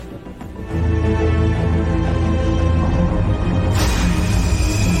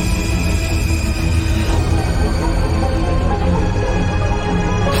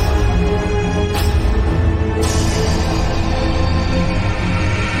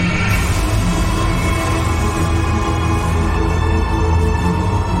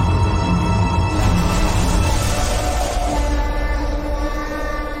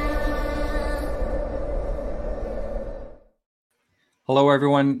Hello,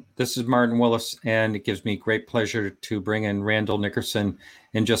 everyone. This is Martin Willis, and it gives me great pleasure to bring in Randall Nickerson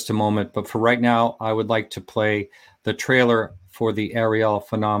in just a moment. But for right now, I would like to play the trailer for the Ariel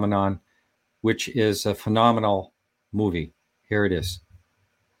Phenomenon, which is a phenomenal movie. Here it is.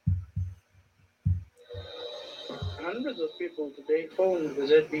 Hundreds of people today phoned the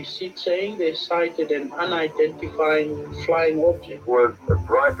ZBC saying they sighted an unidentified flying object. Was a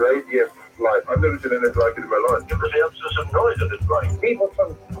bright radiant light. I've never seen anything like it in my life. There was some noise at this light. People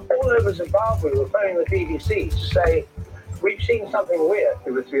from all over Zimbabwe were phoning the BBC to say, we've seen something weird.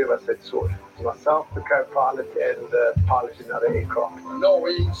 There were three of us that saw it. Myself, the co-pilot, and the pilot in another aircraft. No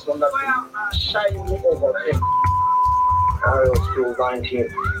reads from nothing. Shiny little thing. Ariel School,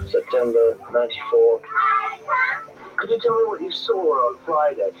 19th September 94. Could you tell me what you saw on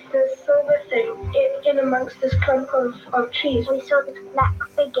Friday? The silver thing in amongst this clump of trees. We saw this black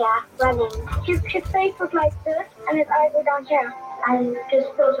figure running. His face was like this, and his eyes were down here. I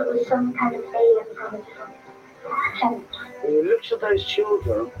just thought it was some kind of alien from heaven. When you looked at those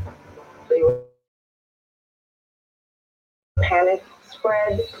children, they were... Panic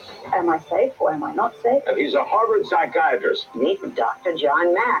spread. Am I safe or am I not safe? And he's a Harvard psychiatrist. Meet Dr.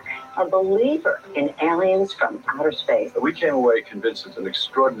 John Mack, a believer in aliens from outer space. We came away convinced that an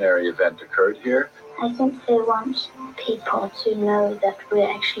extraordinary event occurred here. I think they want people to know that we're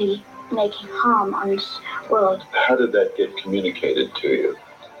actually making harm on this world. How did that get communicated to you?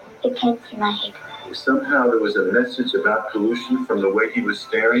 It came through my head. Somehow there was a message about pollution from the way he was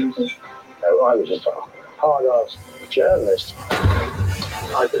staring. I was just a hard-ass journalist.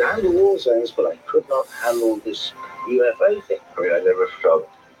 I could handle war zones, but I could not handle this UFO thing. I never felt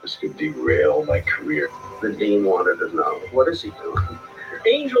this could derail my career. The Dean wanted to know, what is he doing?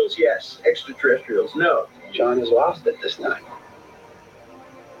 Angels, yes. Extraterrestrials, no. John has lost it this night.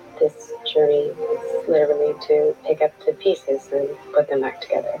 This journey is literally to pick up the pieces and put them back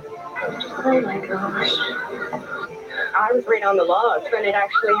together. Oh my gosh. I was reading on the logs when it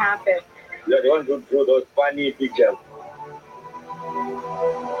actually happened. You're the one who drew those funny pictures.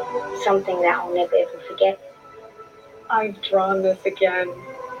 Something that I'll never ever forget. I've drawn this again.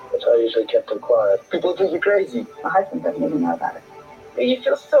 But I usually kept them quiet. People think you're crazy. My husband doesn't even know about it. You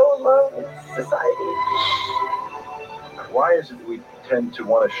feel so alone in society. Why is it we tend to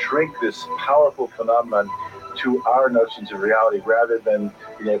want to shrink this powerful phenomenon to our notions of reality rather than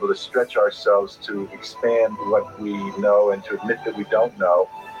being able to stretch ourselves to expand what we know and to admit that we don't know?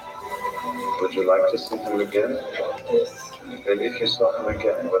 Would you like to see him again? Yes. And if you saw him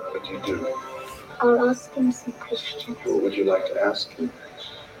again, what would you do? I'll ask him some questions. What would you like to ask him?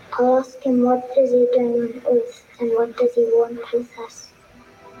 I'll ask him what is he doing on Earth and what does he want with us.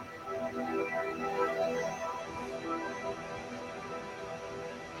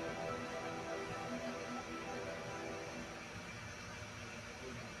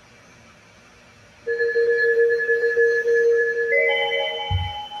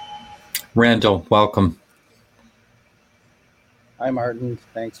 Randall, welcome. Hi, Martin.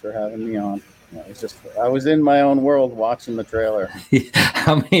 Thanks for having me on. I was in my own world watching the trailer.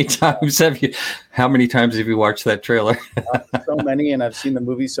 How many times have you watched that trailer? So many, and I've seen the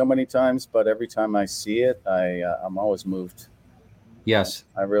movie so many times, but every time I see it, I'm always moved. Yes.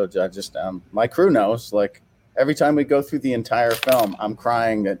 I just my crew knows, like every time we go through the entire film, I'm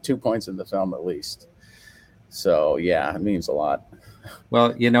crying at 2 points in the film at least. So yeah, it means a lot.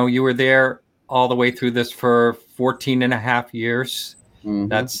 Well, you were there all the way through this for 14 and a half years. Mm-hmm.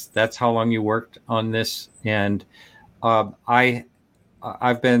 That's how long you worked on this. And I've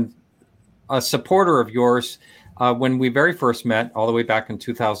been a supporter of yours when we very first met all the way back in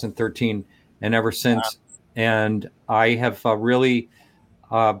 2013 and ever since. Wow. And I have really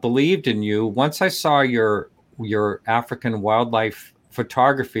believed in you. Once I saw your African wildlife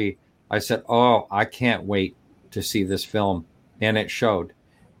photography, I said, oh, I can't wait to see this film. And it showed.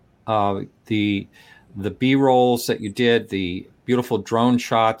 The B-rolls that you did, the beautiful drone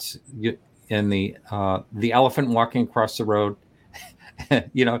shots, and the elephant walking across the road,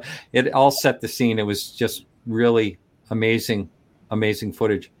 it all set the scene. It was just really amazing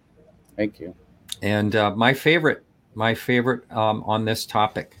footage. Thank you. And my favorite on this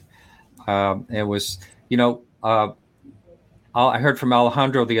topic, it was, I heard from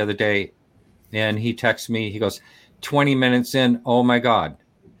Alejandro the other day, and he texted me. He goes, 20 minutes in, oh my God.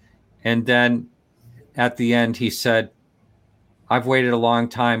 And then at the end, he said, I've waited a long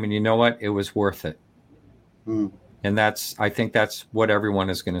time, and you know what? It was worth it. Mm. And I think that's what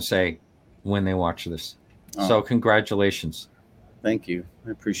everyone is going to say when they watch this. Oh. So congratulations. Thank you. I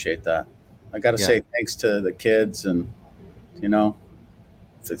appreciate that. I got to say thanks to the kids and,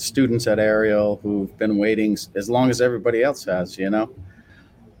 the students at Ariel who've been waiting as long as everybody else has, you know.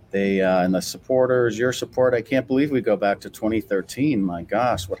 They and the supporters, your support. I can't believe we go back to 2013. My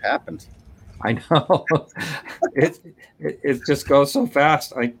gosh, what happened? I know. it just goes so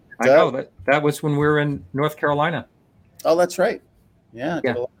fast. I know that was when we were in North Carolina. Oh, that's right. Yeah,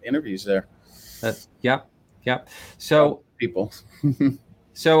 did a lot of interviews there. Yeah. So people.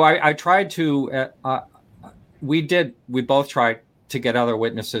 So I tried to. We both tried to get other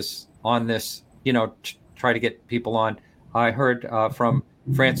witnesses on this. You know, try to get people on. I heard from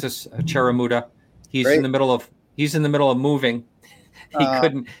Francis Cheramuta. He's in the middle of moving. He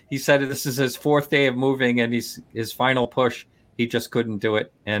couldn't. He said this is his 4th day of moving, and his final push. He just couldn't do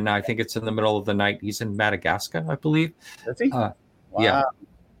it, and I think it's in the middle of the night. He's in Madagascar, I believe. Is he? Wow. Yeah.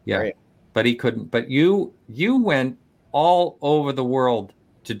 Great. But he couldn't. But you went all over the world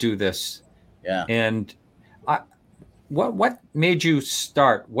to do this. Yeah. And what made you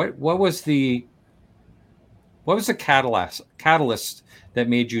start? What was the catalyst that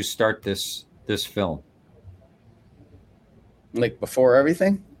made you start this film? Like before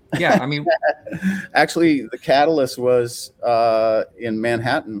everything? Yeah, I mean, actually, the catalyst was in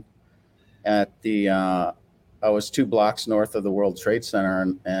Manhattan at the. I was 2 blocks north of the World Trade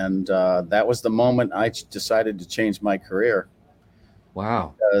Center, and that was the moment I decided to change my career.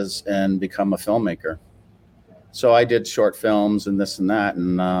 Wow! And become a filmmaker. So I did short films and this and that,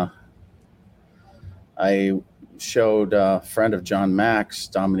 and I showed a friend of John Mack's,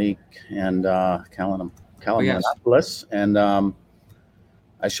 Dominique and Kalamopoulos, and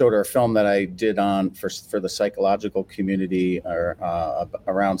I showed her a film that I did for the psychological community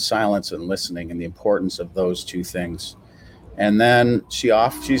around silence and listening and the importance of those 2 things. And then she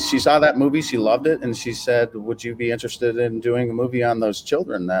saw that movie, she loved it, and she said, "Would you be interested in doing a movie on those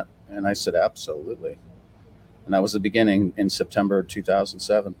children?" And I said, "Absolutely." And that was the beginning in September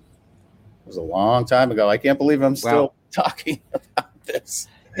 2007. It was a long time ago. I can't believe I'm still talking about this.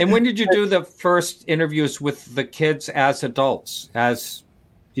 And when did you do the first interviews with the kids as adults? As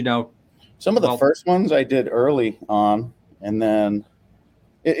you know, some of the first ones I did early on, and then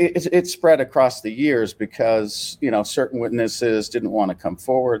it spread across the years because, you know, certain witnesses didn't want to come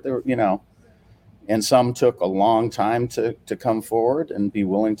forward. There, you know, and some took a long time to come forward and be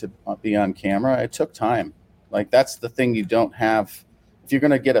willing to be on camera. It took time. Like, that's the thing you don't have. If you're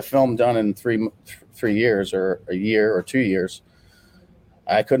going to get a film done in 3 years or a year or 2 years,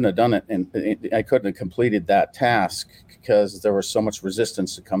 I couldn't have done it, and I couldn't have completed that task because there was so much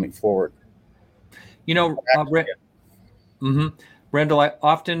resistance to coming forward. You know, Rendell, I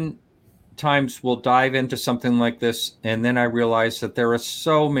oftentimes will dive into something like this, and then I realize that there are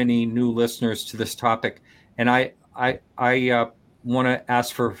so many new listeners to this topic, and I want to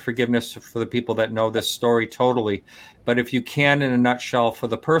ask for forgiveness for the people that know this story totally. But if you can, in a nutshell, for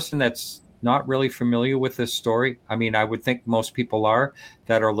the person that's not really familiar with this story, I mean, I would think most people are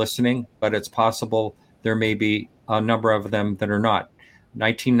that are listening, but it's possible there may be a number of them that are not.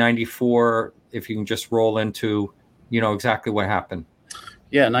 1994, if you can just roll into, you know, exactly what happened.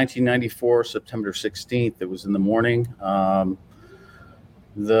 Yeah, 1994, September 16th. It was in the morning.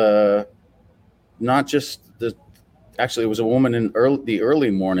 Actually, it was a woman in the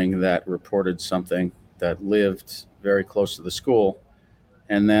early morning that reported something, that lived very close to the school.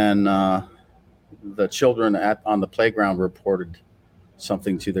 And then the children on the playground reported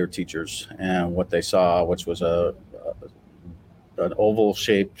something to their teachers, and what they saw, which was an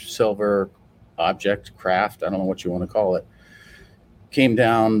oval-shaped silver object, craft, I don't know what you want to call it, came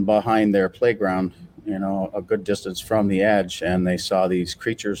down behind their playground, you know, a good distance from the edge, and they saw these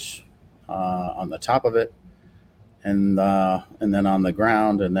creatures on the top of it, and then on the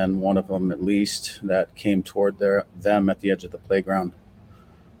ground, and then one of them at least that came toward them at the edge of the playground.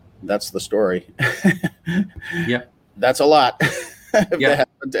 That's the story. Yeah, that's a lot. If that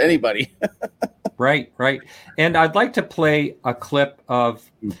happened to anybody. Right. And I'd like to play a clip of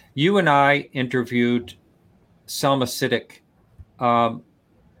you and I interviewed Selma Siddiq.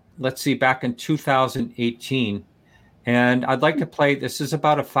 Let's see, back in 2018. And I'd like to play, this is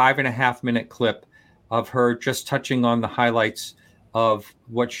about a 5.5 minute clip of her just touching on the highlights of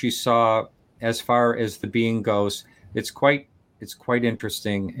what she saw as far as the being goes. It's quite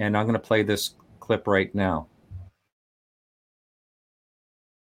interesting. And I'm going to play this clip right now.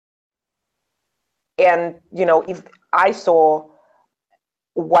 And, you know, if I saw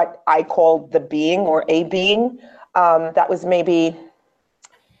what I called the being or a being, that was maybe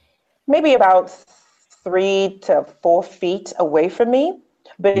about 3 to 4 feet away from me,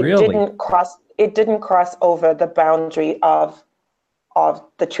 but it didn't cross over the boundary of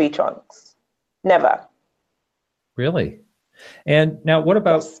the tree trunks. Never. Really? And now, what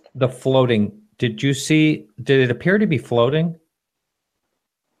about the floating? Did it appear to be floating?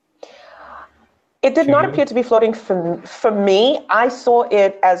 It did not appear to be floating for me. I saw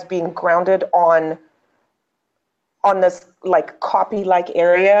it as being grounded on this like copy-like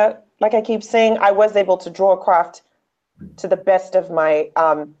area. Like I keep saying, I was able to draw a craft to the best of my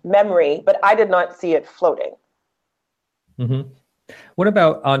memory, but I did not see it floating. Mm-hmm. What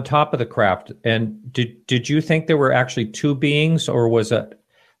about on top of the craft? And did you think there were actually two beings, or was it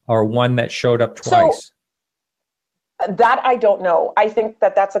one that showed up twice? So, that I don't know. I think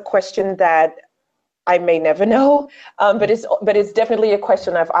that's a question that I may never know, but it's definitely a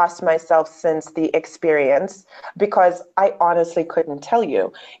question I've asked myself since the experience, because I honestly couldn't tell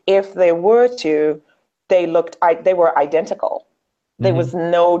you. If they were two, they were identical. There was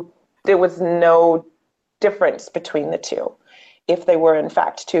no difference between the two. If they were in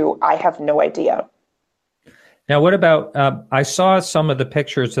fact two, I have no idea. Now, what about, I saw some of the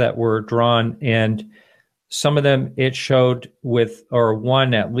pictures that were drawn, and some of them it showed with, or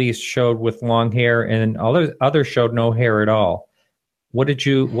one at least showed with long hair, and others showed no hair at all. What do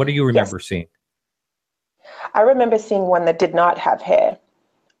you remember seeing? I remember seeing one that did not have hair.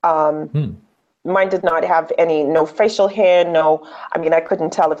 Mine did not have no facial hair, I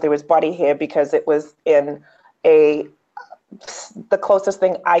couldn't tell if there was body hair because it was in the closest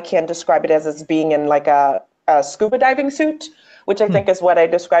thing I can describe it as is being in like a scuba diving suit, which I think is what I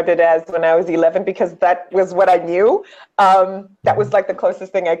described it as when I was 11, because that was what I knew. That was like the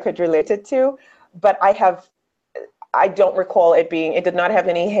closest thing I could relate it to. But I don't recall it did not have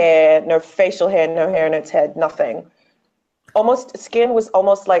any hair, no facial hair, no hair in its head, nothing. Skin was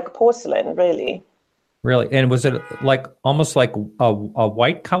almost like porcelain, really. Really? And was it almost like a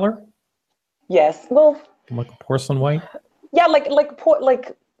white color? Yes. Well, like a porcelain white? Yeah,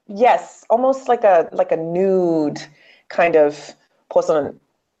 yes, almost like a nude kind of porcelain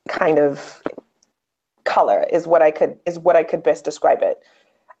kind of color is what I could best describe it.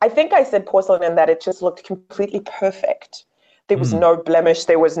 I think I said porcelain in that it just looked completely perfect. There was no blemish,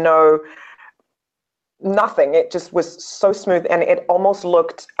 there was nothing. It just was so smooth, and it almost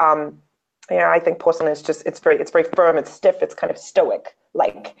looked I think porcelain is just it's very firm, it's stiff, it's kind of stoic.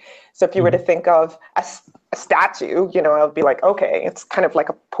 So if you were to think of a statue, I would be like, okay, it's kind of like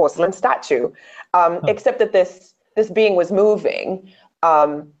a porcelain statue, except that this being was moving,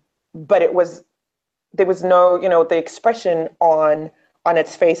 but there was no, the expression on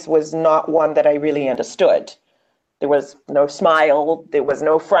its face was not one that I really understood. There was no smile, there was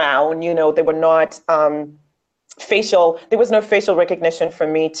no frown, they were not there was no facial recognition for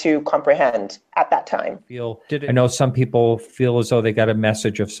me to comprehend at that time. I know some people feel as though they got a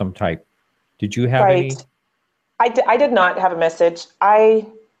message of some type. Did you have any? I did not have a message.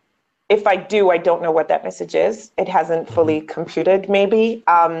 If I do, I don't know what that message is. It hasn't fully computed, maybe.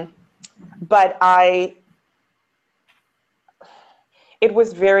 But it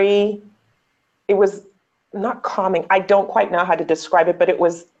was not calming. I don't quite know how to describe it, but it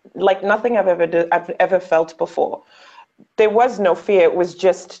was like nothing I've ever felt before. There was no fear. It was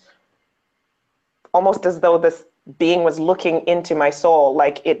just almost as though this being was looking into my soul,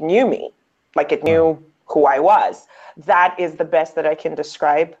 like it knew me, like it knew who I was. That is the best that I can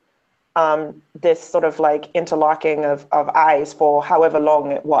describe this sort of like interlocking of eyes for however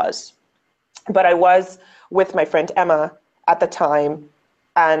long it was. But I was with my friend Emma at the time,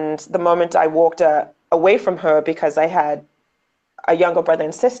 and the moment I walked away from her, because I had a younger brother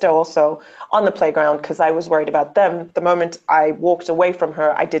and sister also on the playground, because I was worried about them. The moment I walked away from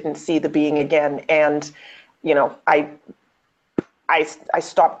her, I didn't see the being again. And, I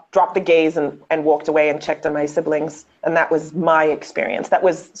dropped the gaze and walked away and checked on my siblings. And that was my experience. That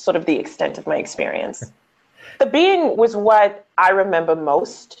was sort of the extent of my experience. The being was what I remember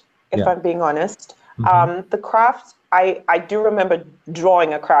most, if I'm being honest. The craft, I do remember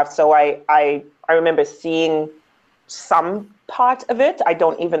drawing a craft. So I remember seeing some part of it. I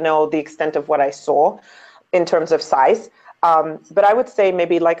don't even know the extent of what I saw in terms of size. But I would say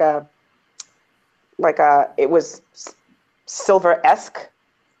maybe it was silver-esque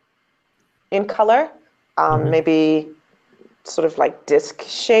in color, maybe sort of like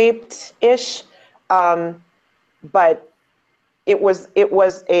disc-shaped-ish. But it was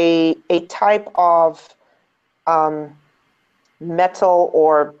a type of metal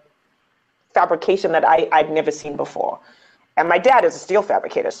or fabrication that I'd never seen before. And my dad is a steel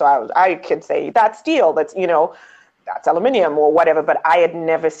fabricator, so I could say that's steel, that's aluminum or whatever, but I had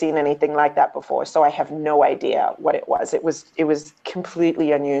never seen anything like that before, so I have no idea what it was. It was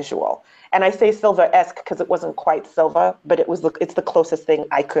completely unusual. And I say silver-esque because it wasn't quite silver, but it's the closest thing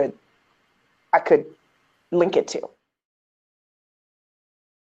I could link it to.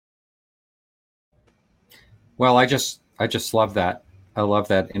 Well, I just love that. I love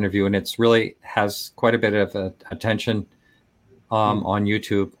that interview, and it's really has quite a bit of attention on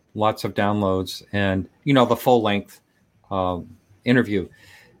YouTube. Lots of downloads, and the full length interview.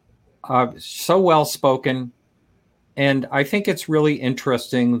 So well spoken, and I think it's really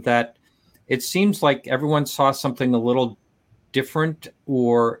interesting that it seems like everyone saw something a little different,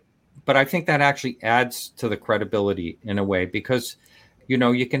 but I think that actually adds to the credibility in a way, because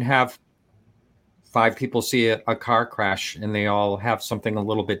you can have 5 people see a car crash and they all have something a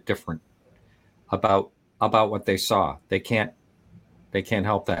little bit different about what they saw. They can't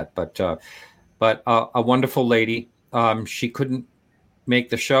help that. But a wonderful lady. She couldn't make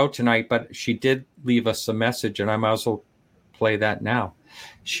the show tonight, but she did leave us a message, and I might as well play that now.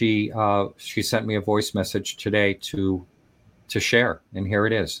 She sent me a voice message today to share, and here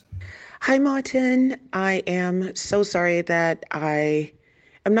it is. Hi, Martin. I am so sorry that I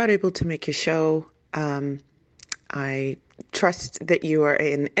am not able to make your show. I trust that you are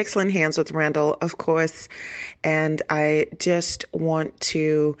in excellent hands with Randall, of course, and I just want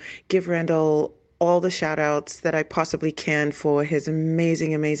to give Randall all the shout outs that I possibly can for his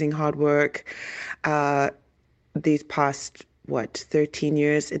amazing, amazing hard work these past, 13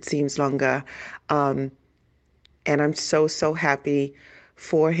 years? It seems longer. And I'm so happy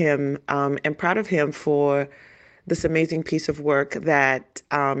for him and proud of him for this amazing piece of work that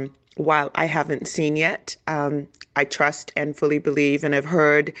while I haven't seen yet, I trust and fully believe and have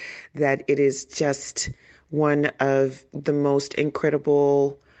heard that it is just one of the most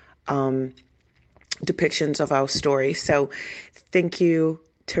incredible depictions of our story. So thank you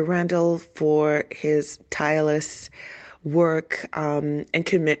to Randall for his tireless work and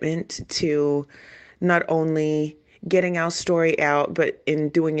commitment to not only getting our story out, but in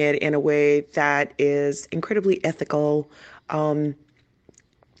doing it in a way that is incredibly ethical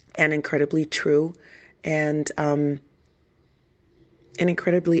and incredibly true and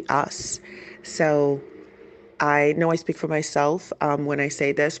incredibly us. So I know I speak for myself when I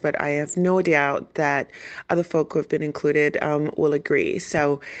say this, but I have no doubt that other folk who have been included will agree.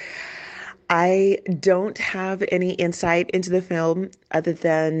 So I don't have any insight into the film other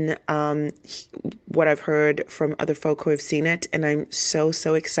than what I've heard from other folk who have seen it. And I'm so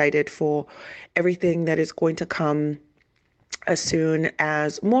excited for everything that is going to come as soon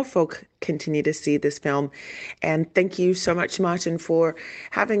as more folk continue to see this film. And thank you so much, Martin, for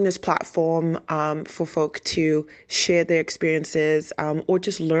having this platform for folk to share their experiences or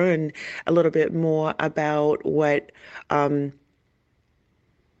just learn a little bit more about what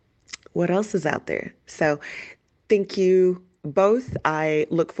else is out there. So thank you both. I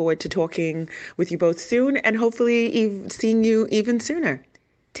look forward to talking with you both soon and hopefully seeing you even sooner.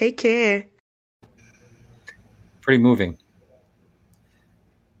 Take care. Pretty moving.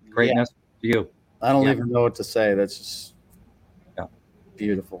 Great message to you. I don't even know what to say. That's just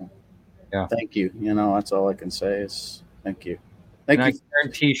beautiful. Yeah. Thank you. That's all I can say is thank you. Thank you. I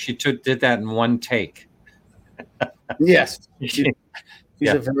guarantee she did that in one take. Yes. She's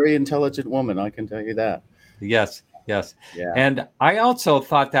a very intelligent woman. I can tell you that. Yes. Yeah. And I also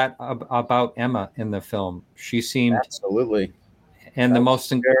thought that about Emma in the film. She seemed absolutely, and the most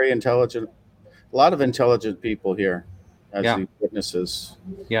very intelligent. A lot of intelligent people here as the witnesses.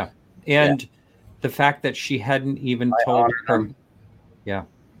 Yeah, and the fact that she hadn't even told her. Yeah,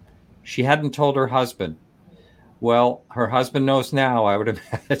 she hadn't told her husband. Well, her husband knows now, I would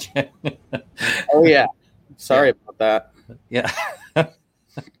imagine. Oh yeah, sorry about that. Yeah.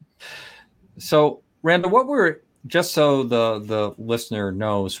 So, Randall, just so the listener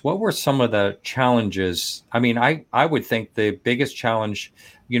knows, what were some of the challenges? I mean, I would think the biggest challenge,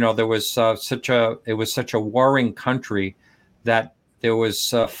 there was such a warring country that there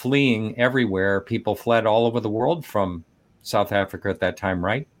was fleeing everywhere. People fled all over the world from South Africa at that time,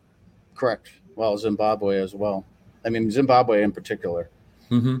 right? Correct. Well, Zimbabwe as well. I mean, Zimbabwe in particular.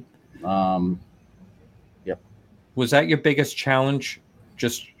 Mm-hmm. Yep. Was that your biggest challenge?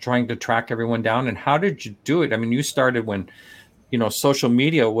 Just trying to track everyone down? And how did you do it? I mean, you started when, social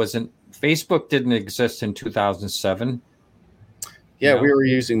media Facebook didn't exist in 2007. Yeah, we were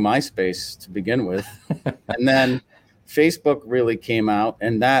using MySpace to begin with. And then Facebook really came out,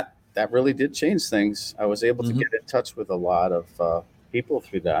 and that really did change things. I was able to get in touch with a lot of people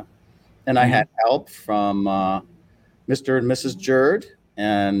through that. And I had help from Mr. and Mrs. Jerd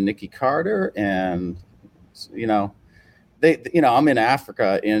and Nikki Carter and, I'm in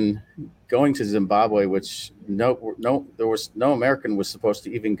Africa going to Zimbabwe, which there was no American was supposed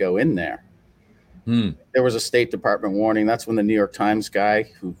to even go in there. There was a State Department warning. That's when the New York Times guy,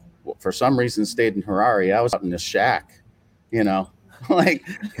 who for some reason stayed in Harare, I was out in the shack, like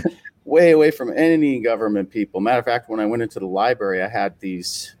way away from any government people. Matter of fact, when I went into the library, I had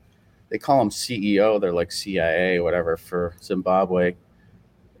these, they call them CEO, they're like CIA, whatever, for Zimbabwe.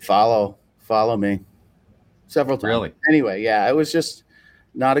 Follow me several times. Really? Anyway, yeah, it was just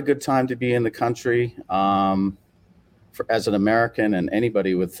not a good time to be in the country as an American and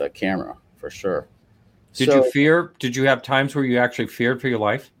anybody with a camera, for sure. Did you have times where you actually feared for your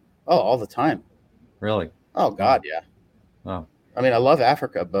life? Oh, all the time. Really? Oh, God, yeah. Oh. I mean, I love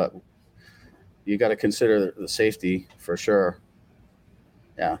Africa, but you got to consider the safety for sure.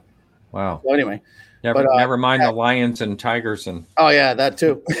 Yeah. Wow. Well, anyway. Never mind the lions and tigers and. Oh yeah, that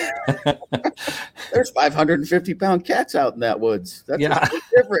too. There's 550-pound cats out in that woods. That's a big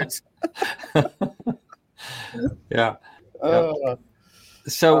difference. Yeah.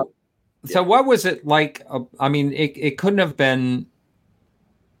 So what was it like? I mean, it couldn't have been.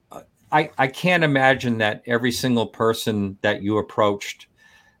 I can't imagine that every single person that you approached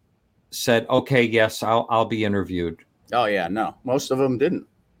said, "Okay, yes, I'll be interviewed." Oh yeah, no, most of them didn't.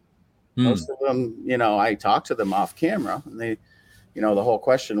 Most of them, I talked to them off camera, and they, the whole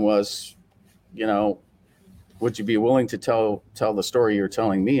question was, would you be willing to tell the story you're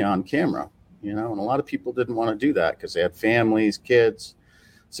telling me on camera? And a lot of people didn't want to do that because they had families, kids,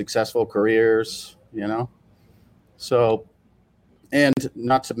 successful careers, So, and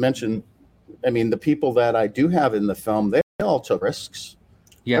not to mention, I mean, the people that I do have in the film, they all took risks.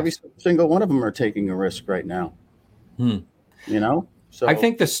 Yeah. Every single one of them are taking a risk right now. So I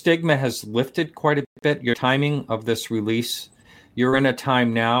think the stigma has lifted quite a bit. Your timing of this release, you're in a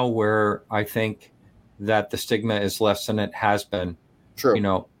time now where I think that the stigma is less than it has been. True.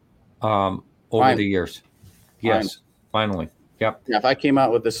 Over the years. Yes. Finally. Yep. Yeah, if I came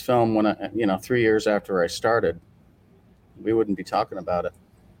out with this film when 3 years after I started, we wouldn't be talking about it.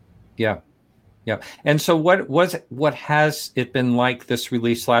 Yeah. Yeah. And so what has it been like this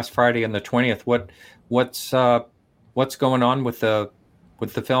release last Friday and the 20th? What's going on with the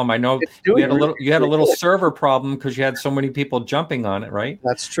film? I know you had a little server problem because you had so many people jumping on it, right?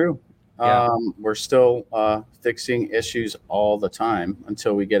 That's true. Yeah. We're still fixing issues all the time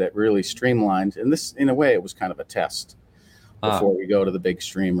until we get it really streamlined. And this, in a way, it was kind of a test before we go to the big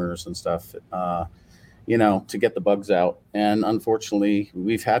streamers and stuff, to get the bugs out. And unfortunately,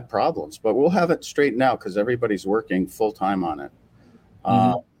 we've had problems, but we'll have it straightened out because everybody's working full time on it.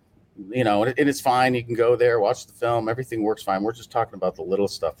 And it's fine. You can go there, watch the film. Everything works fine. We're just talking about the little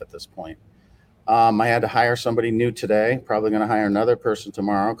stuff at this point. I had to hire somebody new today. Probably going to hire another person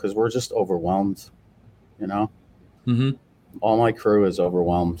tomorrow because we're just overwhelmed. All my crew is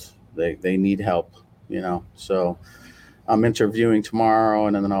overwhelmed. They need help. So I'm interviewing tomorrow,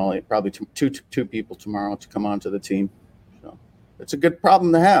 and then I'll probably two people tomorrow to come onto the team. So it's a good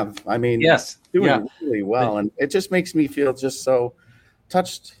problem to have. I mean, yes, doing really well, and it just makes me feel just so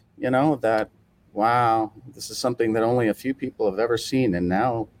touched. That, wow, this is something that only a few people have ever seen. And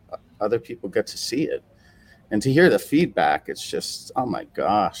now other people get to see it and to hear the feedback. It's just, oh my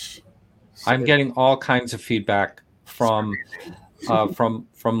gosh. I'm getting all kinds of feedback from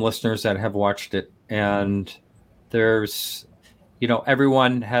listeners that have watched it. And there's,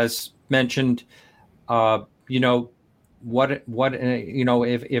 everyone has mentioned, if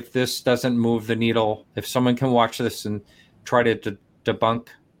this doesn't move the needle, if someone can watch this and try to debunk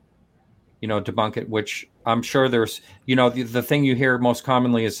it, which I'm sure there's, the thing you hear most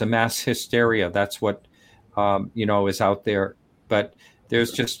commonly is the mass hysteria. That's what, is out there. But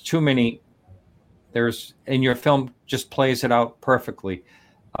there's just too many. And your film just plays it out perfectly.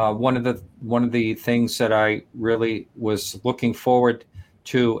 One of the things that I really was looking forward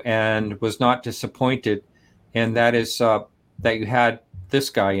to and was not disappointed, and that is that you had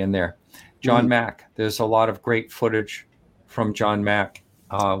this guy in there, John Mack. There's a lot of great footage from John Mack.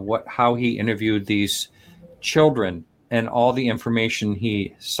 How he interviewed these children and all the information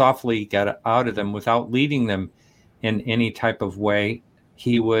he softly got out of them without leading them in any type of way.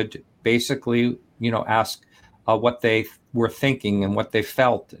 He would basically, ask what they were thinking and what they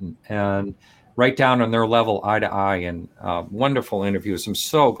felt and right down on their level, eye to eye, and wonderful interviews. I'm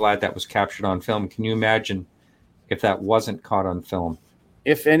so glad that was captured on film. Can you imagine if that wasn't caught on film?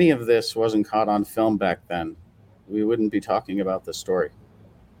 If any of this wasn't caught on film back then, we wouldn't be talking about this story.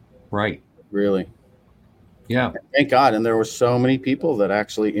 Right. Really. Yeah. Thank God. And there were so many people that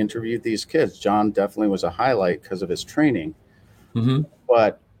actually interviewed these kids. John definitely was a highlight because of his training.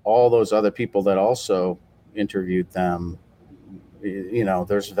 But all those other people that also interviewed them,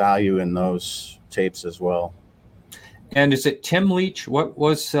 there's value in those tapes as well. And is it Tim Leach? What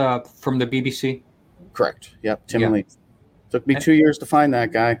was from the BBC? Correct. Yep. Tim Leach. Took me 2 years to find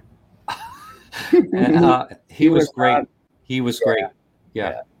that guy. And, he was great. He was great.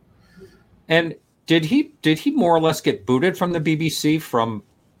 Yeah. And did he more or less get booted from the BBC from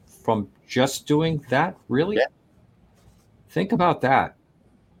just doing that? Really? Yeah. Think about that.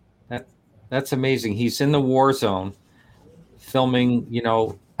 That's amazing. He's in the war zone, filming,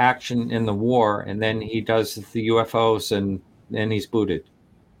 action in the war, and then he does the UFOs, and then he's booted.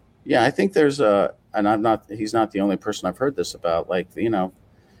 Yeah, I think there's he's not the only person I've heard this about. Like,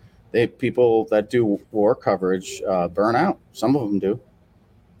 people that do war coverage burn out. Some of them do.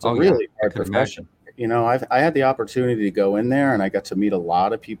 It's a really hard profession. I had the opportunity to go in there, and I got to meet a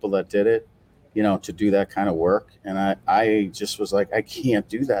lot of people that did it, to do that kind of work. And I just was like, I can't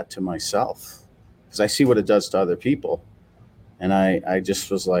do that to myself, because I see what it does to other people. And I just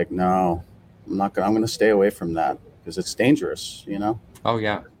was like, no, I'm going to stay away from that, because it's dangerous, Oh,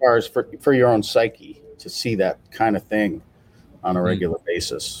 yeah. As far as for your own psyche to see that kind of thing on a regular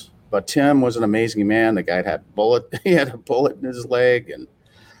basis. But Tim was an amazing man. The guy he had a bullet in his leg. And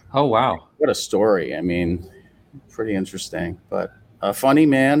oh, wow. What a story. I mean, pretty interesting. But a funny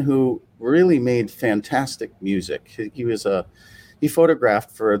man who really made fantastic music. He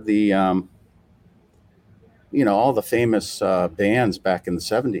photographed for the, all the famous bands back in the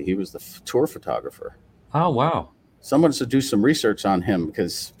 70s. He was the tour photographer. Oh, wow. Someone should do some research on him,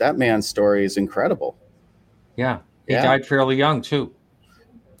 because that man's story is incredible. Yeah. He died fairly young, too.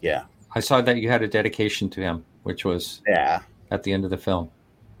 Yeah. I saw that you had a dedication to him, which was at the end of the film.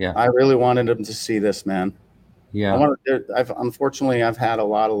 Yeah. I really wanted him to see this, man. Yeah. Unfortunately, I've had a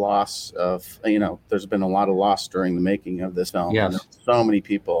lot of loss of, there's been a lot of loss during the making of this film. Yes. So many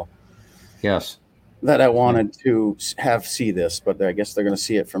people. Yes. That I wanted to have see this, but I guess they're going to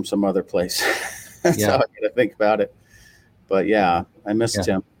see it from some other place. That's how I got to think about it. But yeah, I missed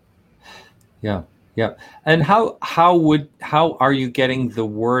him. Yeah. Yeah. And how are you getting the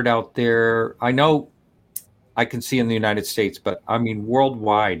word out there? I know I can see in the United States, but I mean,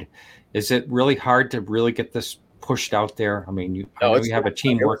 worldwide, is it really hard to really get this pushed out there? I mean, you have a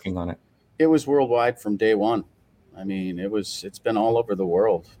team working on it. It was worldwide from day one. I mean, it's been all over the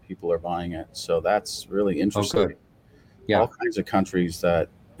world. People are buying it. So that's really interesting. Oh, good. Yeah. All kinds of countries that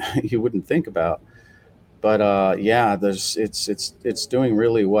you wouldn't think about. But it's doing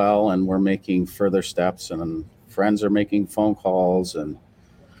really well, and we're making further steps, and friends are making phone calls, and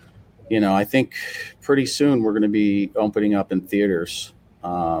I think pretty soon we're going to be opening up in theaters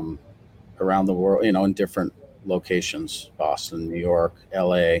around the world, in different locations: Boston, New York,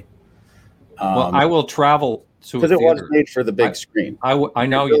 LA. Well, I will travel to because it was made for the big screen. I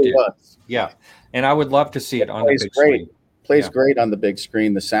know you did. Yeah, and I would love to see it on the big screen. Plays great on the big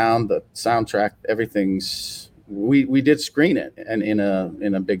screen. The sound, the soundtrack, everything's. We did screen it and in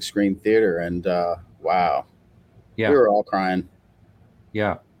a big screen theater, and wow, we were all crying.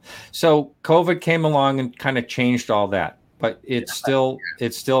 Yeah. So COVID came along and kind of changed all that, but it still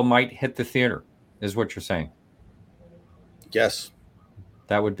might hit the theater, is what you're saying. Yes,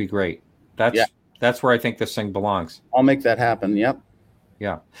 that would be great. That's where I think this thing belongs. I'll make that happen. Yep.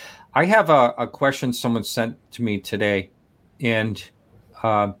 Yeah, I have a question someone sent to me today. And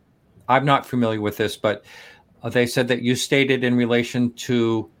I'm not familiar with this, but they said that you stated in relation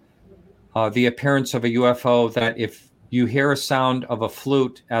to the appearance of a UFO that if you hear a sound of a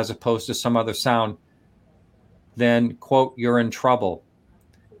flute as opposed to some other sound, then, quote, you're in trouble,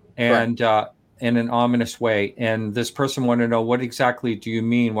 and in an ominous way. And this person wanted to know, what exactly do you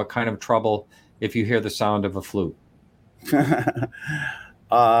mean? What kind of trouble if you hear the sound of a flute?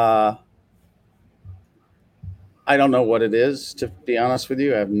 I don't know what it is, to be honest with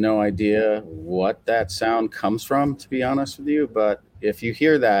you. I have no idea what that sound comes from, to be honest with you. But if you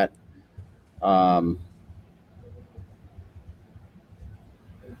hear that,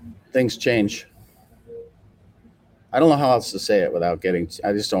 things change. I don't know how else to say it without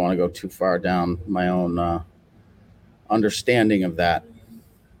I just don't want to go too far down my own understanding of that.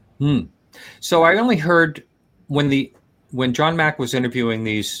 So I only heard when John Mack was interviewing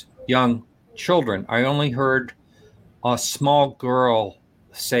these young children, I only heard a small girl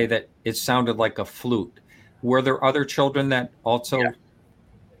say that it sounded like a flute. Were there other children that also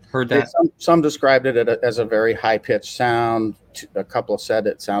heard that? Some described it as a very high-pitched sound. A couple said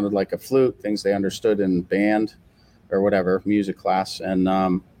it sounded like a flute, things they understood in band or whatever, music class. And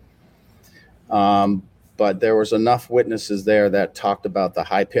but there was enough witnesses there that talked about the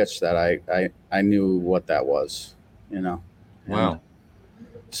high pitch that I knew what that was, Wow.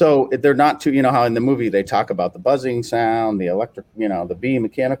 So they're not too, how in the movie they talk about the buzzing sound, the electric, the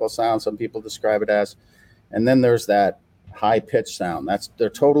mechanical sound, some people describe it as, and then there's that high pitch sound. They're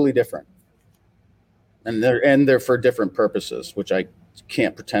totally different. And they're for different purposes, which I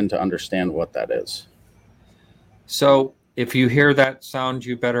can't pretend to understand what that is. So if you hear that sound,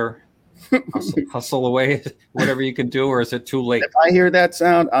 you better hustle away whatever you can do, or is it too late? If I hear that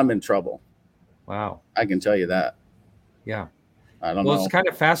sound, I'm in trouble. Wow. I can tell you that. Yeah. I don't know. Well, it's kind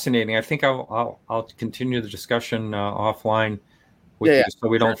of fascinating. I think I'll continue the discussion offline with you, so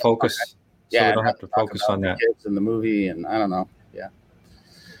we don't focus. So we don't have to focus on that. Kids in the movie, and I don't know. Yeah.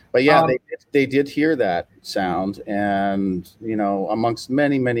 But yeah, they did hear that sound, and amongst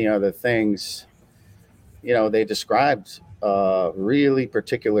many other things, they described really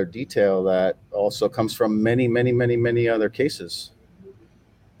particular detail that also comes from many other cases,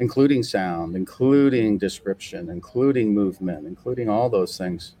 including sound, including description, including movement, including all those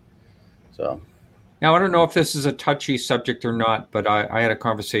things. So now I don't know if this is a touchy subject or not, but I had a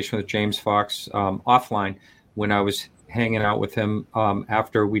conversation with James Fox offline when I was hanging out with him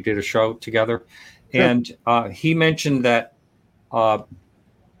after we did a show together. Sure. And he mentioned that that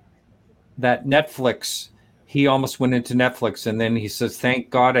Netflix, he almost went into Netflix, and then he says, thank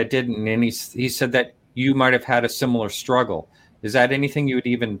God I didn't. And he said that you might have had a similar struggle. Is that anything you would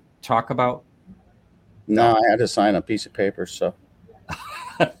even talk about? No, I had to sign a piece of paper, so.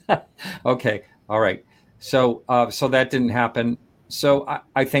 Okay. All right. So so that didn't happen. So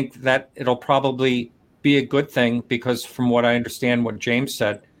I think that it'll probably be a good thing, because from what I understand, what James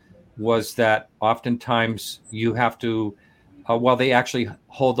said was that oftentimes you have to, they actually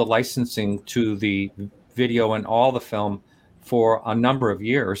hold the licensing to the video and all the film for a number of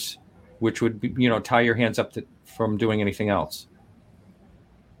years, which would be, tie your hands up from doing anything else.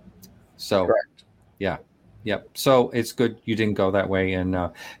 So, correct. Yeah. Yep. So it's good you didn't go that way. And I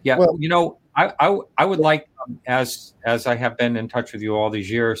would like, as I have been in touch with you all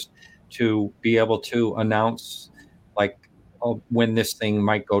these years, to be able to announce when this thing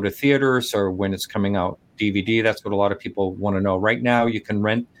might go to theaters or when it's coming out DVD. That's what a lot of people want to know. Right now, you can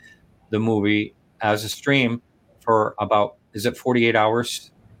rent the movie as a stream for about, is it 48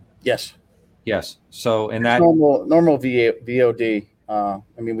 hours? Yes. Yes. So, and that normal VOD.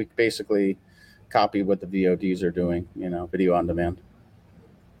 We basically copy what the VODs are doing, video on demand.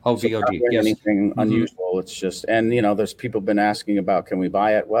 Oh, so VOD. Yes. Anything unusual. It's just, and there's people been asking about, can we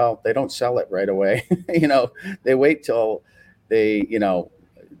buy it? Well, they don't sell it right away. They wait till they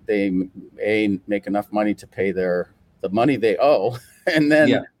make enough money to pay the money they owe, and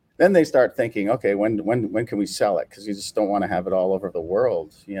then they start thinking, okay, when can we sell it? Because you just don't want to have it all over the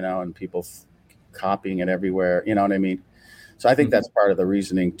world, and people copying it everywhere. You know what I mean? So I think that's part of the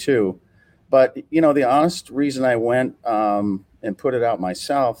reasoning too. But the honest reason I went and put it out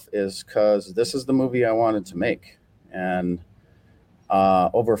myself is because this is the movie I wanted to make. And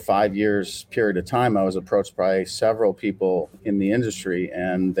over 5 years period of time, I was approached by several people in the industry,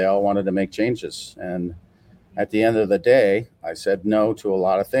 and they all wanted to make changes. And at the end of the day, I said no to a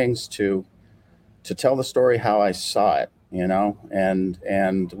lot of things to tell the story how I saw it,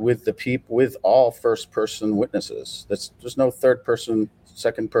 and with all first person witnesses. There's no third person,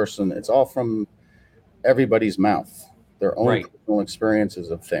 second person. It's all from everybody's mouth. Their own personal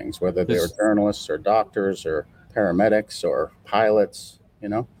experiences of things, whether they were journalists or doctors or paramedics or pilots,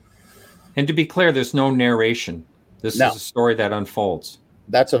 And to be clear, there's no narration. This is a story that unfolds.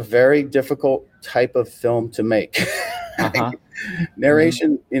 That's a very difficult type of film to make.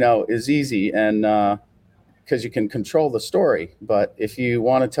 Narration, is easy, and because you can control the story. But if you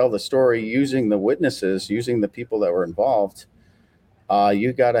want to tell the story using the witnesses, using the people that were involved,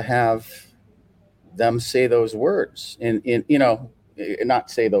 you got to have them say those words, and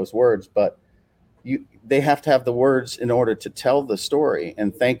not say those words, but they have to have the words in order to tell the story.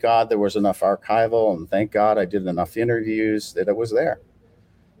 And thank God there was enough archival, and thank God I did enough interviews that it was there.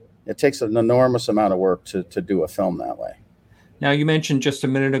 It takes an enormous amount of work to do a film that way. Now, you mentioned just a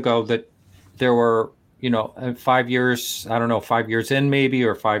minute ago that there were, 5 years, I don't know, 5 years in maybe,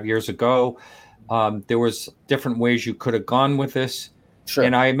 or 5 years ago, there was different ways you could have gone with this. Sure.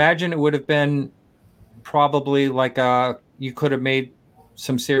 And I imagine it would have been probably you could have made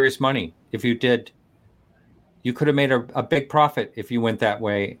some serious money if you did. You could have made a big profit if you went that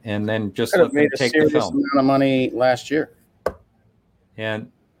way, and then just let them take the film. Amount of money last year.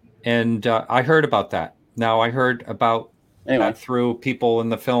 And I heard about that. Now I heard about that through people in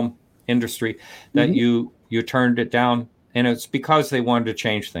the film industry that you turned it down, and it's because they wanted to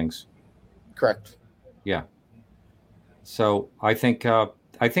change things. Correct. Yeah. So I think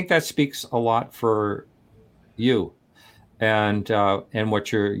that speaks a lot for you, and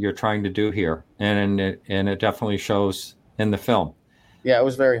what you're trying to do here, and it definitely shows in the film. Yeah, it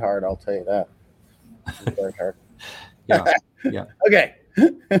was very hard. I'll tell you that. It was very hard. Yeah. Okay.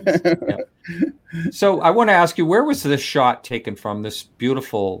 Yeah. So I want to ask you, where was this shot taken from? This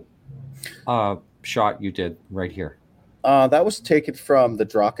beautiful shot you did right here. That was taken from the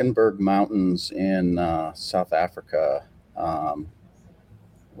Drakensberg Mountains in South Africa.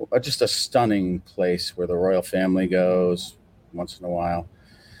 Just a stunning place where the royal family goes once in a while.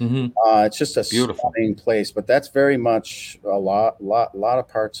 Mm-hmm. It's just a beautiful stunning place, but that's very much a lot of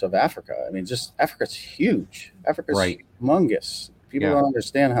parts of Africa. I mean, just Africa's huge. Africa's humongous. People don't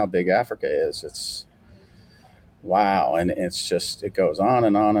understand how big Africa is. It's wow, and it's just it goes on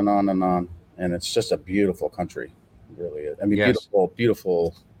and on and on and on, and it's just a beautiful country, really. I mean,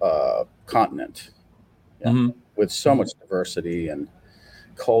 beautiful continent with so much diversity and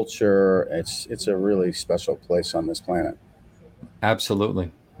culture. It's a really special place on this planet.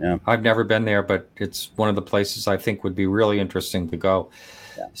 Absolutely. Yeah. I've never been there, but it's one of the places I think would be really interesting to go.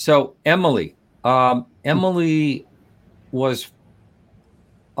 Yeah. So Emily was,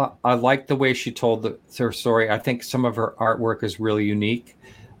 I like the way she told her story. I think some of her artwork is really unique.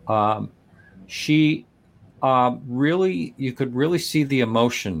 She really, you could really see the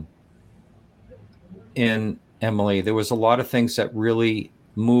emotion in Emily. There was a lot of things that really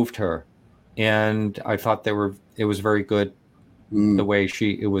moved her, and I thought it was very good. The way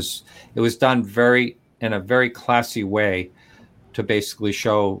it was done in a very classy way to basically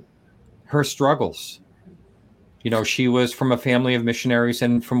show her struggles. You know, she was from a family of missionaries,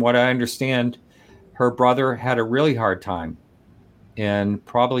 and from what I understand, her brother had a really hard time and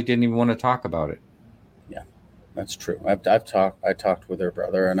probably didn't even want to talk about it. Yeah, that's true. I talked with her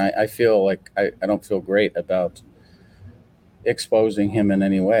brother, and I feel like I don't feel great about exposing him in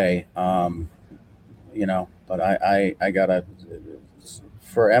any way. You know, but I gotta,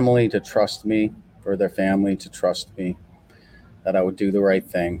 for Emily to trust me, for their family to trust me, that I would do the right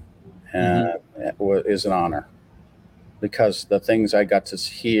thing, is an honor, because the things I got to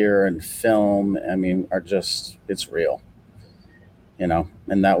hear and film, I mean, are just, it's real, you know,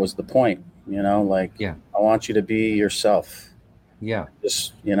 and that was the point, you know, like, I want you to be yourself. Yeah.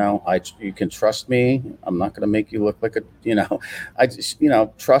 Just, you know, you can trust me. I'm not going to make you look like a, you know, I just, you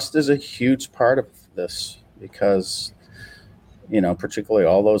know, trust is a huge part of this, because, you know, particularly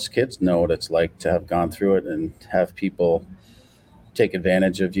all those kids know what it's like to have gone through it and have people take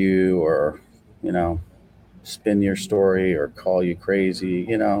advantage of you, or, you know, spin your story or call you crazy,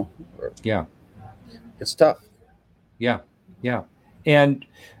 you know. It's tough. Yeah. And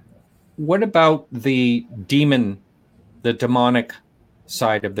what about the demonic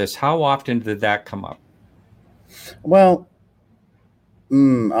side of this? How often did that come up? Well,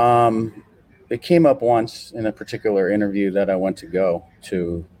 it came up once in a particular interview that I went to go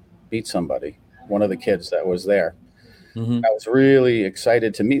to meet somebody, one of the kids that was there. I was really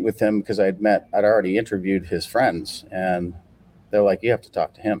excited to meet with him because I'd already interviewed his friends, and they're like, you have to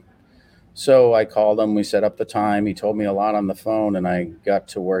talk to him. So I called him, we set up the time. He told me a lot on the phone, and I got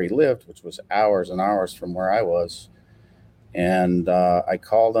to where he lived, which was hours and hours from where I was. And I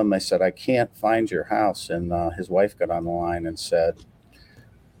called him. I said, I can't find your house. And his wife got on the line and said,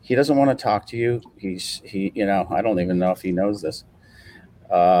 he doesn't want to talk to you. He, you know, I don't even know if he knows this,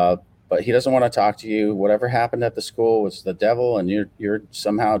 but he doesn't want to talk to you. Whatever happened at the school was the devil, and you're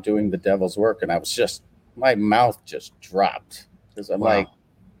somehow doing the devil's work. And I was just, my mouth just dropped, because I'm like,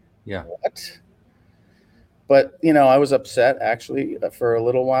 what? But, you know, I was upset actually for a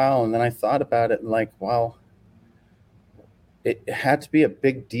little while. And then I thought about it and like, well, it had to be a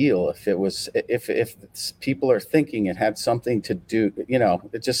big deal if it was, if people are thinking it had something to do, you know,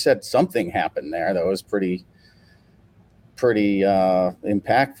 it just said something happened there that was pretty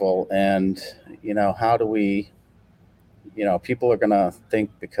impactful. And, you know, how do we, you know, people are going to think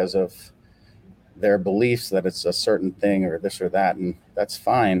because of their beliefs that it's a certain thing or this or that, and that's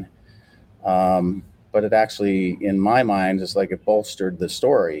fine. But it actually, in my mind, is like it bolstered the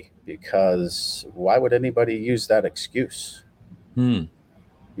story, because why would anybody use that excuse? You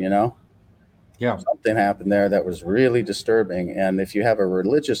know? Yeah. Something happened there that was really disturbing. And if you have a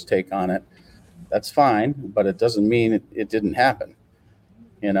religious take on it, that's fine, but it doesn't mean it didn't happen,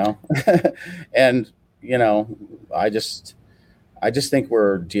 you know? And, you know, I just think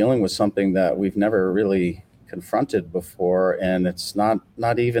we're dealing with something that we've never really confronted before, and it's not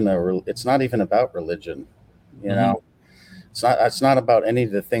even about religion, you know. It's not about any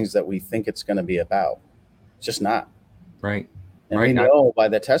of the things that we think it's going to be about. It's just not. Right. And we know by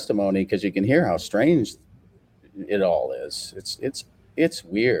the testimony, because you can hear how strange it all is. It's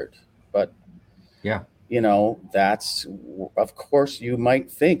weird, but yeah, you know, that's, of course, you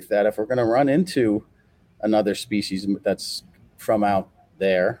might think that if we're going to run into another species that's from out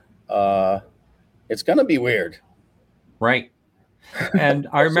there, it's going to be weird. Right. And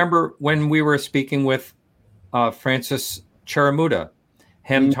I remember when we were speaking with Francis Charamuda,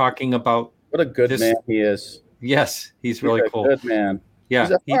 him talking about what a good man he is. Yes, he's really cool. Good man. Yeah,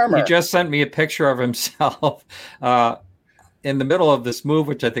 He's a he farmer. just sent me a picture of himself in the middle of this move,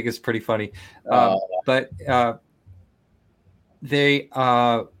 which I think is pretty funny. But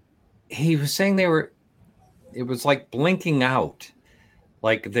he was saying it was like blinking out.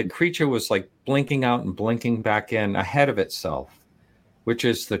 Like the creature was like blinking out and blinking back in ahead of itself, which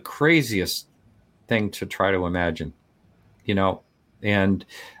is the craziest thing to try to imagine, you know. And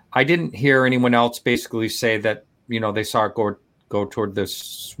I didn't hear anyone else basically say that, you know, they saw it go toward the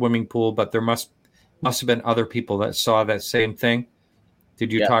swimming pool, but there must have been other people that saw that same thing.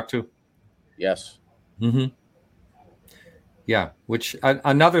 Did you talk to? Yes. Mm-hmm. Yeah, which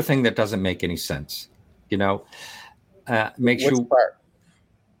another thing that doesn't make any sense, you know. Makes Which you part?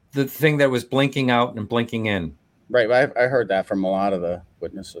 The thing that was blinking out and blinking in. Right. I heard that from a lot of the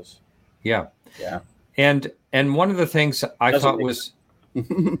witnesses. Yeah. Yeah. And one of the things I thought was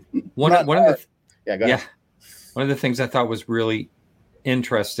one of the one of the things I thought was really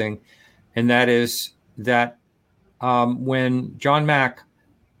interesting, and that is that when John Mack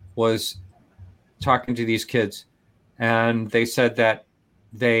was talking to these kids, and they said that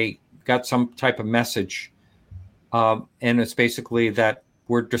they got some type of message, and it's basically that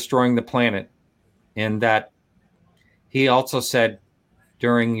we're destroying the planet, and that he also said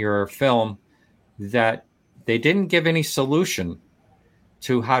during your film that they didn't give any solution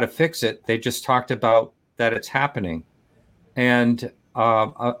to how to fix it. They just talked about that it's happening. And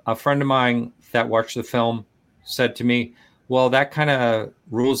a friend of mine that watched the film said to me, well, that kind of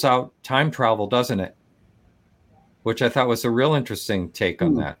rules out time travel, doesn't it? Which I thought was a real interesting take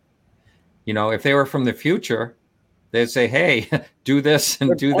on that. You know, if they were from the future, they'd say, hey, do this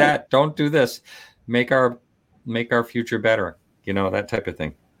and do that. Don't do this. Make our future better. You know, that type of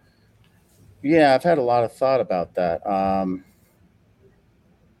thing. Yeah, I've had a lot of thought about that.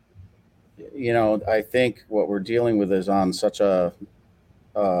 You know, I think what we're dealing with is on such an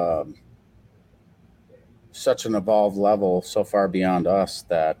evolved level, so far beyond us,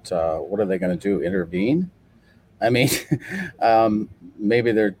 that what are they going to do? Intervene? I mean,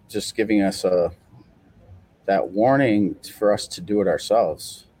 maybe they're just giving us that warning for us to do it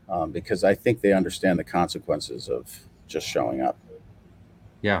ourselves, because I think they understand the consequences of just showing up.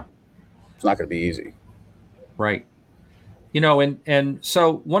 Yeah. It's not going to be easy. Right. You know, and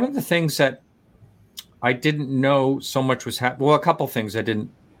so one of the things that I didn't know so much was happening. Well, a couple things I didn't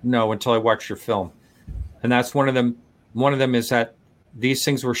know until I watched your film. And that's one of them. One of them is that these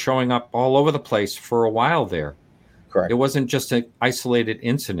things were showing up all over the place for a while there. Correct. It wasn't just an isolated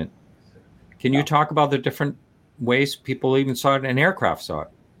incident. Can you talk about the different ways people even saw it? An aircraft saw it.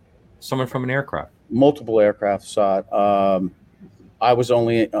 Someone from an aircraft. Multiple aircraft saw it. I was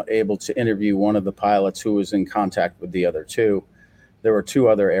only able to interview one of the pilots who was in contact with the other two. There were two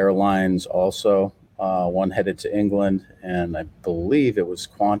other airlines also. One headed to England, and I believe it was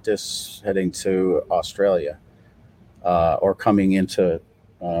Qantas heading to Australia, or coming into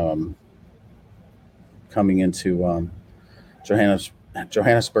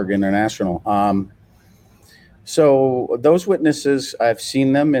Johannesburg International. So those witnesses, I've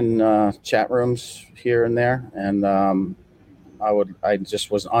seen them in chat rooms here and there, and I just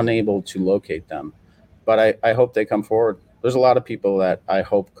was unable to locate them, but I hope they come forward. There's a lot of people that I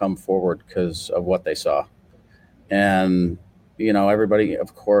hope come forward because of what they saw. And, you know, everybody,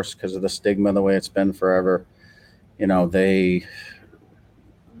 of course, because of the stigma, the way it's been forever, you know, they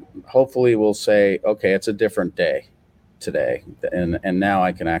hopefully will say, okay, it's a different day today. And now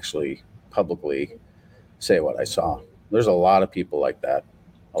I can actually publicly say what I saw. There's a lot of people like that,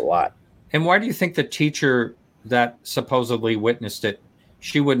 a lot. And why do you think the teacher that supposedly witnessed it,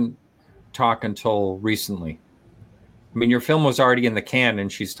 she wouldn't talk until recently? I mean, your film was already in the can,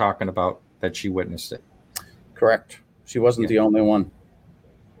 and she's talking about that she witnessed it. Correct. She wasn't the only one.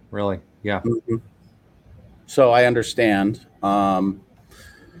 Really? Yeah. Mm-hmm. So I understand. I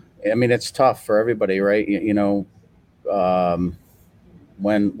mean, it's tough for everybody, right? You know,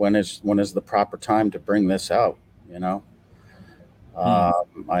 when is the proper time to bring this out? You know,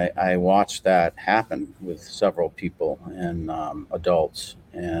 I watched that happen with several people and adults,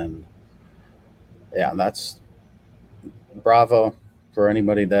 and yeah, that's bravo for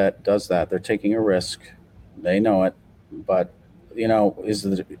anybody that does that. They're taking a risk. They know it, but you know,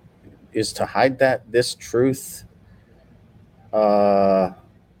 is to hide this truth.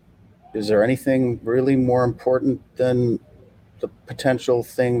 Is there anything really more important than the potential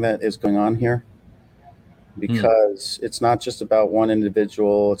thing that is going on here? Because it's not just about one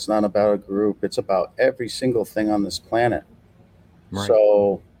individual. It's not about a group. It's about every single thing on this planet. Right.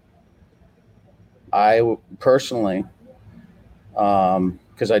 So I personally,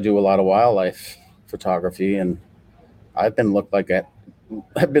 because I do a lot of wildlife photography, and I've been looked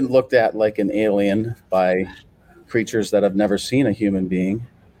at like an alien by creatures that have never seen a human being.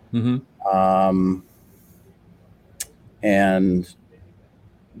 And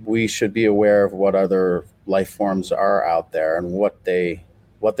we should be aware of what other life forms are out there and what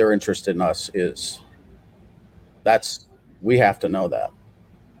their interest in us is. We have to know that,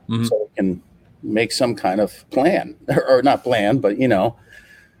 so we can make some kind of plan, or not plan, but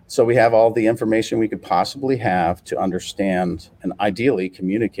so we have all the information we could possibly have to understand and ideally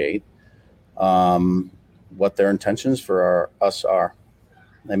communicate what their intentions for us are.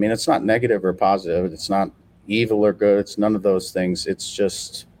 I mean, it's not negative or positive. It's not evil or good. It's none of those things. It's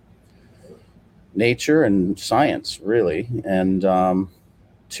just nature and science, really, and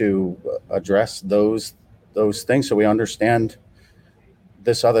to address those things so we understand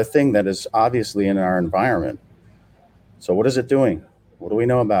this other thing that is obviously in our environment. So what is it doing? What do we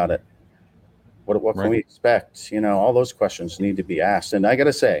know about it? What can we expect? All those questions need to be asked. And I got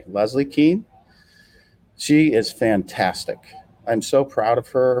to say, Leslie Kean, she is fantastic. I'm so proud of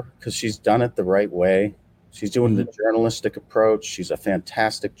her because she's done it the right way. She's doing the journalistic approach. She's a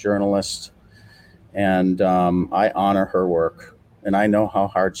fantastic journalist. And I honor her work. And I know how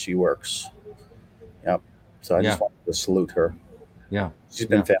hard she works. Yep. So I just wanted to salute her. Yeah. She's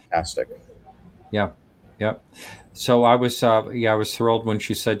been fantastic. Yeah. Yep. So I was thrilled when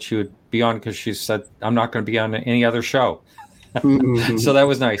she said she would be on, because she said, I'm not going to be on any other show. So that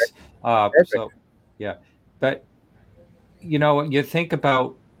was nice. So, yeah. But, you think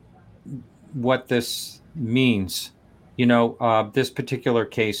about what this means, this particular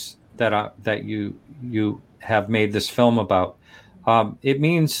case that you have made this film about. It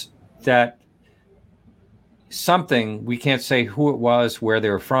means that something, we can't say who it was, where they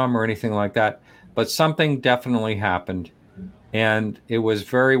were from, or anything like that, but something definitely happened. And it was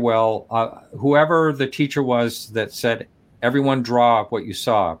very well, whoever the teacher was that said, everyone draw what you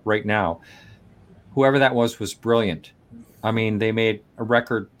saw right now, whoever that was brilliant. I mean, they made a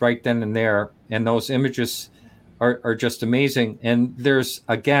record right then and there, and those images are just amazing. And there's,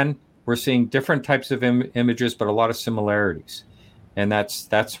 again, we're seeing different types of images, but a lot of similarities. And that's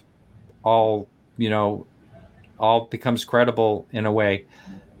all, all becomes credible in a way.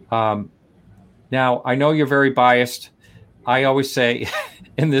 Now, I know you're very biased. I always say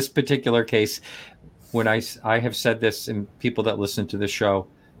in this particular case, when I have said this, and people that listen to the show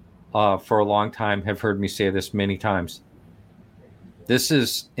for a long time have heard me say this many times. This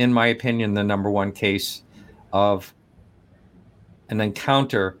is, in my opinion, the number one case of an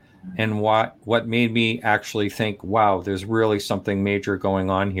encounter, and what made me actually think, wow, there's really something major going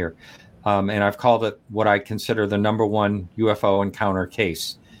on here. And I've called it what I consider the number one UFO encounter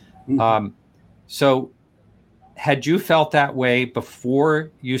case. So had you felt that way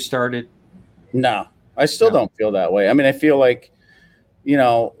before you started? No, I still don't feel that way. I mean, I feel like,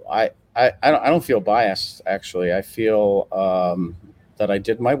 I don't feel biased, actually. I feel that I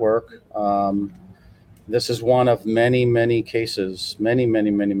did my work. This is one of many, many cases,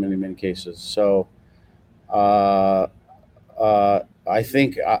 many cases. So I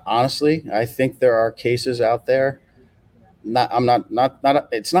think, honestly, I think there are cases out there.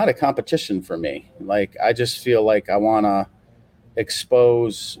 It's not a competition for me. Like, I just feel like I want to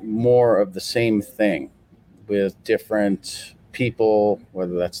expose more of the same thing with different people,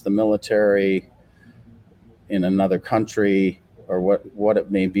 whether that's the military in another country or what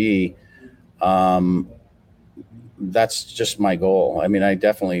it may be. That's just my goal. I mean,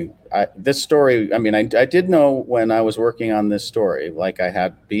 this story, I mean, I did know when I was working on this story, like I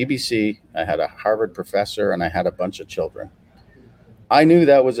had BBC, I had a Harvard professor, and I had a bunch of children. I knew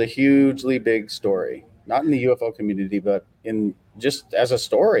that was a hugely big story, not in the UFO community, but in just as a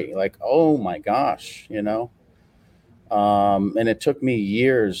story, like, oh my gosh, and it took me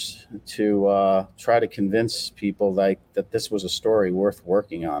years to try to convince people that this was a story worth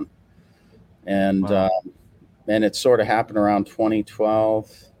working on. And, wow. And it sort of happened around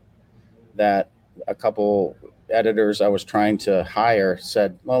 2012 that a couple editors I was trying to hire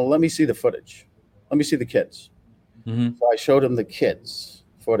said, well, let me see the footage. Let me see the kids. Mm-hmm. So I showed them the kids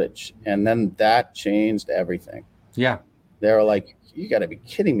footage, and then that changed everything. Yeah. They were like, you got to be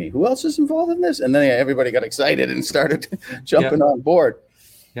kidding me. Who else is involved in this? And then everybody got excited and started jumping on board.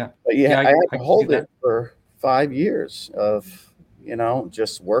 Yeah. But I had to hold it for 5 years of,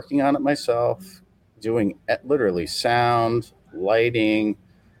 just working on it myself, doing literally sound, lighting,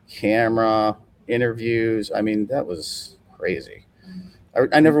 camera, interviews. I mean, that was crazy.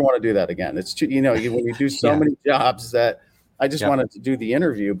 I never want to do that again. It's too, when you do so many jobs that I just wanted to do the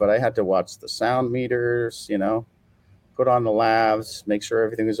interview, but I had to watch the sound meters, put on the lavs, make sure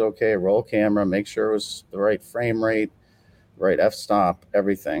everything was okay, roll camera, make sure it was the right frame rate, right f-stop,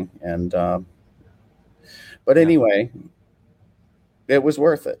 everything. And but anyway, it was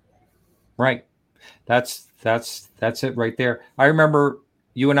worth it. Right. That's it right there. I remember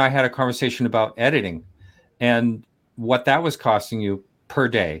you and I had a conversation about editing and what that was costing you per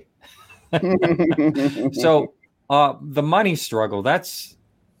day. So the money struggle, that's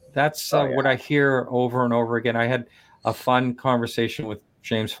what I hear over and over again. I had a fun conversation with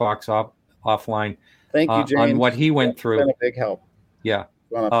James Fox offline. Thank you, James. On what he went through. Been a big help. Yeah.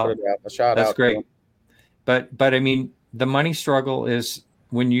 Want to put it out, a shout that's out. Great. But I mean, the money struggle is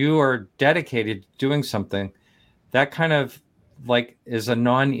when you are dedicated to doing something, that kind of like is a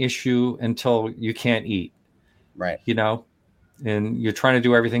non-issue until you can't eat. Right. You know, and you're trying to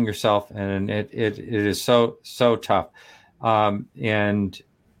do everything yourself, and it is so tough. And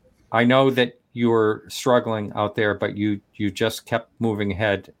I know that you were struggling out there, but you just kept moving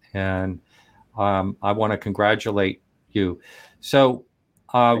ahead, and I want to congratulate you. So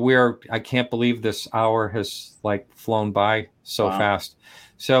I can't believe this hour has like flown by so fast.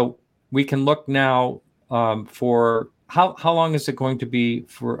 So we can look now for how long is it going to be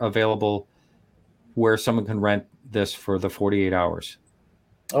for available where someone can rent this for the 48 hours?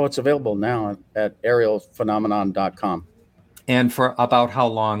 Oh, it's available now at aerialphenomenon.com. And for about how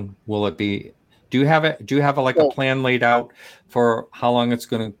long will it be? Do you have a plan laid out for how long it's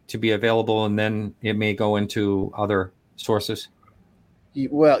going to be available, and then it may go into other sources?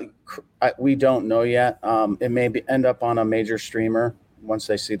 Well, we don't know yet. It may end up on a major streamer once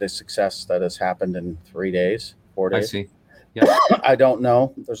they see the success that has happened in 4 days. I see. Yeah. I don't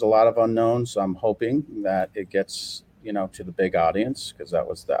know. There's a lot of unknowns. So I'm hoping that it gets, to the big audience, because that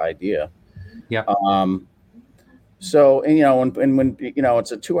was the idea. Yeah. So, and when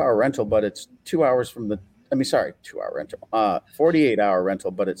it's a 2-hour rental, but it's 2 hours from 2-hour rental, 48-hour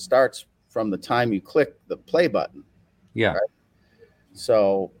rental, but it starts from the time you click the play button. Yeah. Right?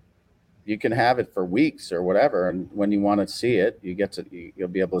 So you can have it for weeks or whatever. And when you want to see it, you'll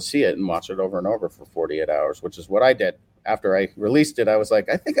be able to see it and watch it over and over for 48 hours, which is what I did. After I released it, I was like,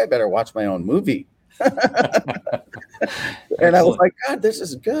 I think I better watch my own movie. And I was like, God, this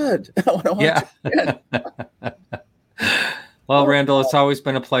is good. I want to watch it again. Well, Randall, it's always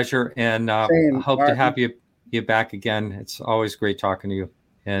been a pleasure, and I hope Martin. to have you back again. It's always great talking to you,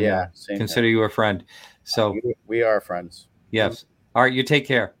 and consider you a friend. So we are friends. Yes. All right. You take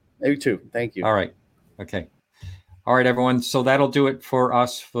care. You too. Thank you. All right. Okay. All right, everyone. So that'll do it for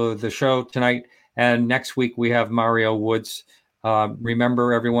us for the show tonight. And next week we have Mario Woods.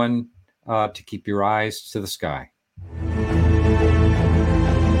 Remember, everyone, to keep your eyes to the sky.